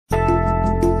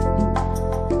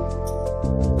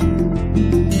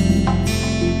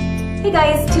Hey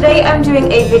guys, today I'm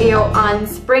doing a video on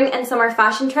spring and summer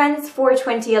fashion trends for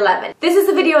 2011. This is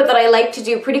a video that I like to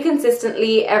do pretty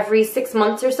consistently every 6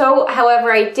 months or so.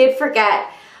 However, I did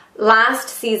forget last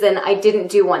season I didn't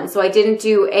do one, so I didn't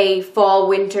do a fall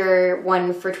winter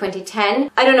one for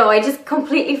 2010. I don't know, I just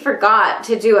completely forgot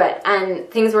to do it and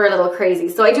things were a little crazy.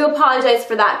 So I do apologize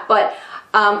for that, but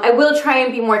I will try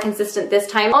and be more consistent this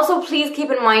time. Also, please keep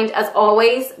in mind, as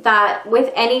always, that with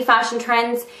any fashion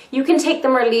trends, you can take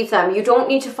them or leave them. You don't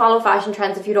need to follow fashion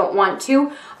trends if you don't want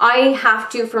to. I have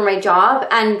to for my job,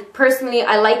 and personally,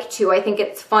 I like to. I think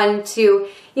it's fun to,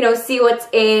 you know, see what's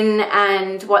in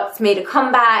and what's made a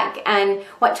comeback and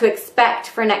what to expect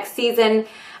for next season.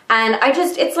 And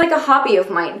it's like a hobby of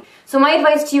mine. So my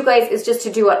advice to you guys is just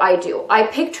to do what I do. I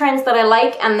pick trends that I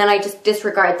like and then I just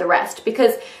disregard the rest,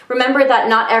 because remember that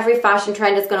not every fashion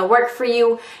trend is going to work for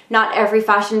you. Not every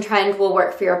fashion trend will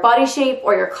work for your body shape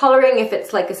or your coloring if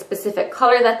it's like a specific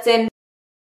color that's in.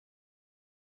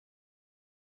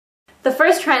 The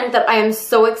first trend that I am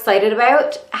so excited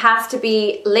about has to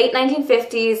be late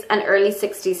 1950s and early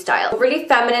 60s style. Really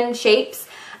feminine shapes,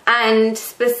 and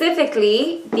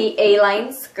specifically the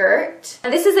A-line skirt.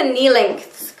 And this is a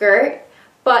knee-length skirt,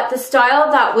 but the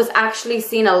style that was actually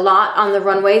seen a lot on the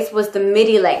runways was the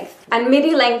midi length. And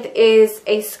midi length is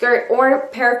a skirt or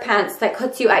pair of pants that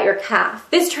cuts you at your calf.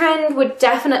 This trend would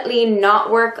definitely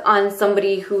not work on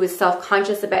somebody who is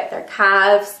self-conscious about their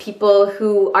calves, people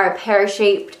who are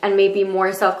pear-shaped and maybe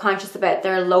more self-conscious about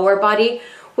their lower body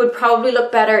would probably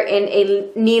look better in a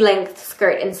knee-length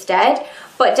skirt instead.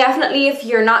 But definitely if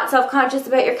you're not self-conscious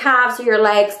about your calves or your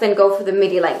legs, then go for the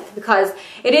midi length, because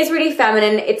it is really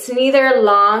feminine. It's neither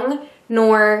long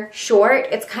nor short.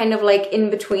 It's kind of like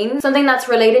in between. Something that's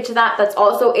related to that that's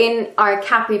also in are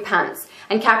capri pants.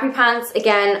 And capri pants,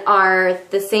 again, are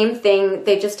the same thing.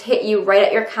 They just hit you right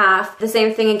at your calf. The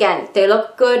same thing again. They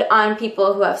look good on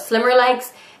people who have slimmer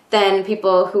legs than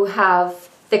people who have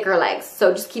thicker legs.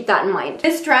 So just keep that in mind.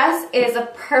 This dress is a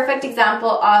perfect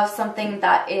example of something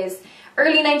that is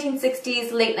early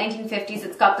 1960s, late 1950s.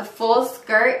 It's got the full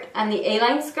skirt and the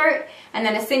A-line skirt, and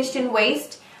then a cinched in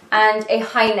waist and a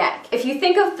high neck. If you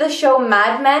think of the show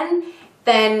Mad Men,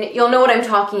 then you'll know what I'm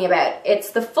talking about.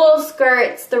 It's the full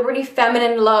skirts, the really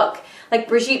feminine look, like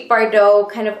Brigitte Bardot,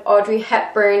 kind of Audrey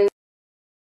Hepburn.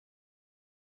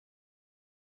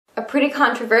 A pretty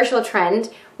controversial trend,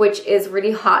 which is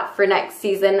really hot for next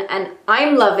season, and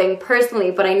I'm loving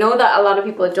personally, but I know that a lot of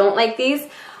people don't like these,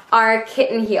 are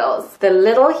kitten heels. The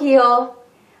little heel,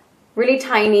 really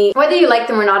tiny. Whether you like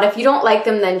them or not, if you don't like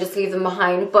them, then just leave them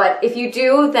behind. But if you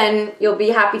do, then you'll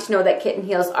be happy to know that kitten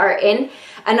heels are in.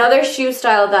 Another shoe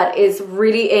style that is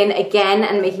really in again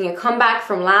and making a comeback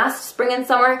from last spring and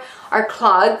summer are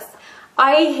clogs.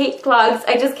 I hate clogs,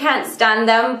 I just can't stand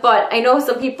them, but I know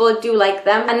some people do like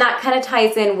them, and that kind of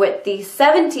ties in with the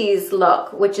 70s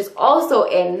look, which is also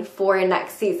in for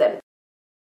next season.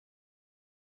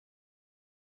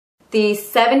 The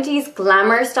 70s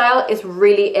glamour style is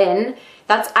really in.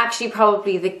 That's actually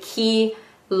probably the key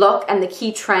look and the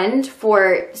key trend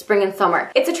for spring and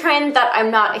summer. It's a trend that I'm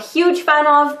not a huge fan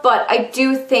of, but I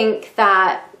do think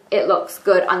that it looks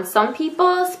good on some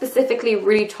people, specifically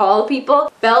really tall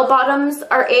people. Bell bottoms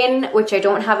are in, which I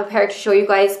don't have a pair to show you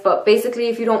guys, but basically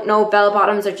if you don't know, bell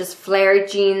bottoms are just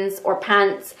flared jeans or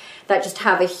pants that just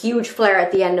have a huge flare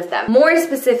at the end of them. More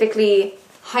specifically,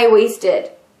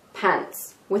 high-waisted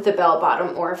pants with a bell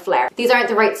bottom or a flare. These aren't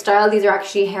the right style, these are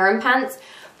actually harem pants,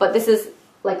 but this is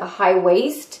like a high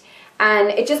waist, and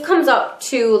it just comes up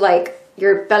to like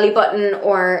your belly button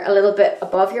or a little bit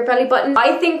above your belly button.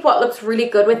 I think what looks really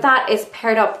good with that is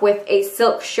paired up with a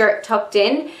silk shirt tucked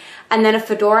in and then a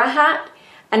fedora hat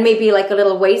and maybe like a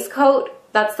little waistcoat.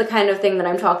 That's the kind of thing that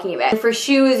I'm talking about. And for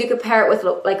shoes, you could pair it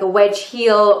with like a wedge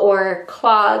heel or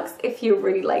clogs if you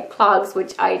really like clogs,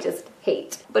 which I just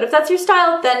hate. But if that's your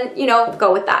style, then, you know,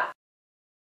 go with that.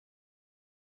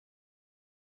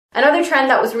 Another trend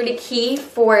that was really key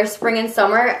for spring and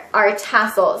summer are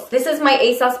tassels. This is my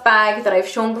ASOS bag that I've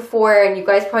shown before, and you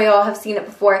guys probably all have seen it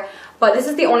before, but this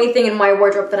is the only thing in my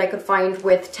wardrobe that I could find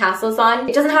with tassels on.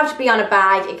 It doesn't have to be on a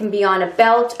bag, it can be on a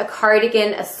belt, a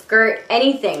cardigan, a skirt,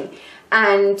 anything.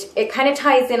 And it kind of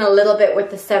ties in a little bit with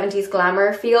the 70s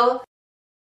glamour feel.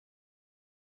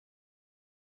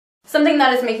 Something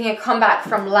that is making a comeback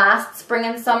from last spring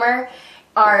and summer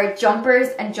are jumpers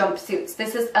and jumpsuits.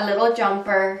 This is a little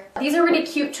jumper. These are really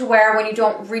cute to wear when you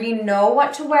don't really know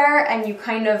what to wear and you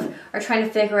kind of are trying to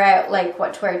figure out like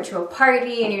what to wear to a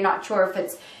party and you're not sure if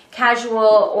it's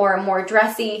casual or more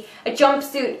dressy. A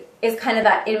jumpsuit is kind of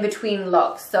that in-between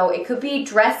look. So it could be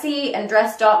dressy and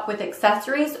dressed up with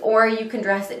accessories, or you can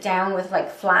dress it down with like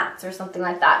flats or something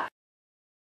like that.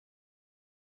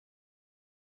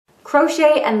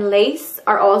 Crochet and lace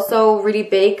are also really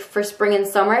big for spring and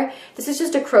summer. This is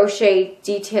just a crochet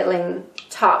detailing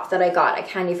top that I got. I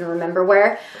can't even remember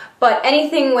where. But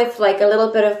anything with like a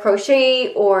little bit of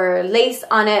crochet or lace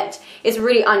on it is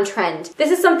really on trend.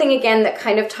 This is something again that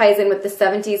kind of ties in with the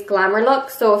 70s glamour look.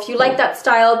 So if you like that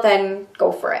style, then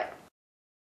go for it.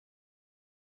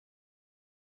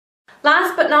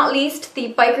 Last but not least,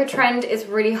 the biker trend is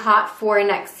really hot for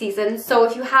next season. So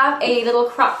if you have a little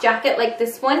crop jacket like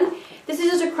this one, this is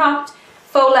just a cropped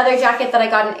faux leather jacket that I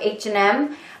got in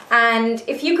H&M. And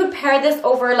if you could pair this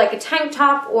over like a tank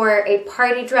top or a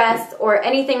party dress or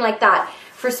anything like that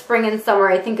for spring and summer,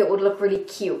 I think it would look really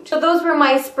cute. So those were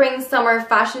my spring summer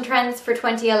fashion trends for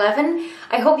 2011.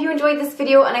 I hope you enjoyed this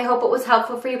video and I hope it was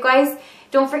helpful for you guys.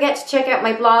 Don't forget to check out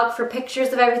my blog for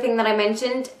pictures of everything that I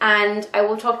mentioned, and I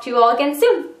will talk to you all again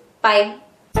soon. Bye!